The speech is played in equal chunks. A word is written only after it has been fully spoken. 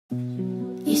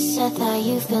You said that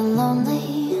you've been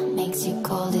lonely, makes you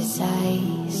cold as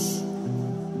ice.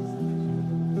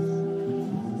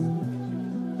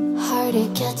 Hard to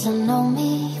get to know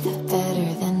me, but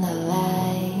better than the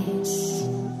lies.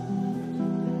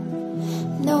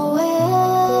 No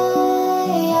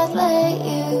way I'd let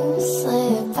you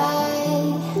slip by.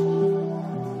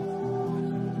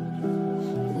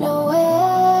 No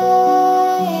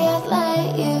way I'd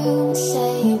let you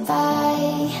say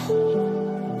bye.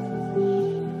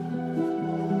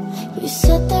 You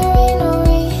said there ain't no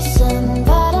reason,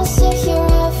 but I'll sit here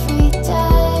every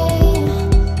day,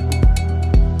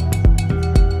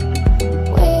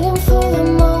 waiting for the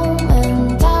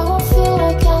moment I won't feel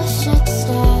like I should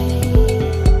stay.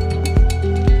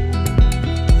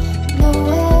 No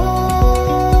way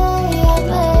I'd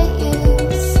let you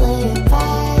slip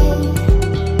by.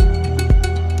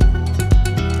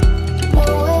 No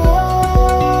way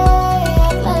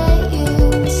I'd let you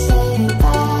say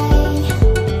bye.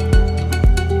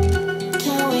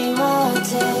 Can we walk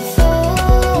till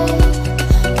fade,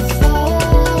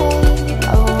 fade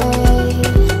away?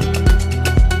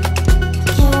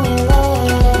 Can we let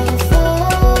it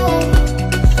fade,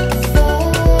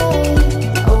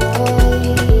 fade away?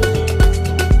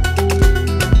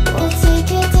 We'll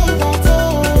take it day by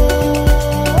day.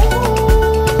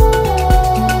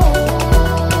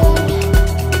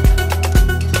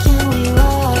 Can we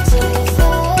walk till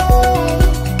fade,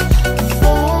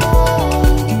 fade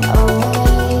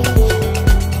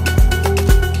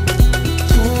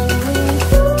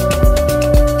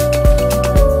away?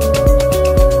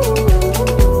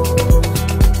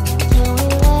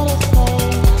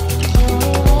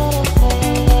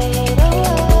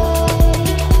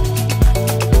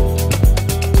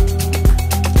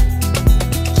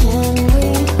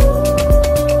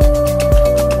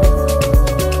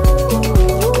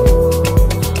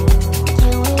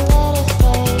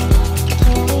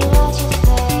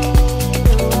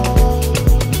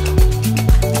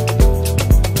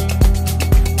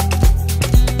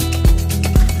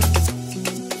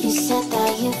 You said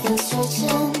that you've been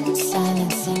searching,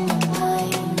 silencing your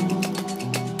mind,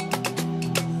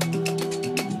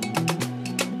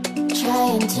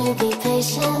 trying to be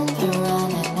patient, but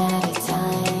running out of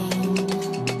time.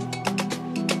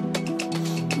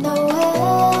 No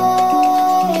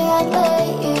way I'd let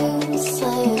you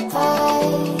slip by.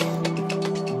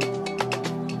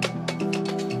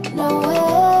 No way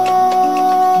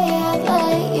I'd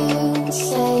let you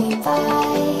say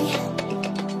bye.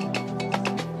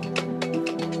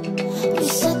 You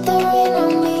said there ain't no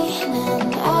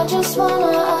meaning, I just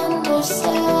wanna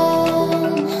understand.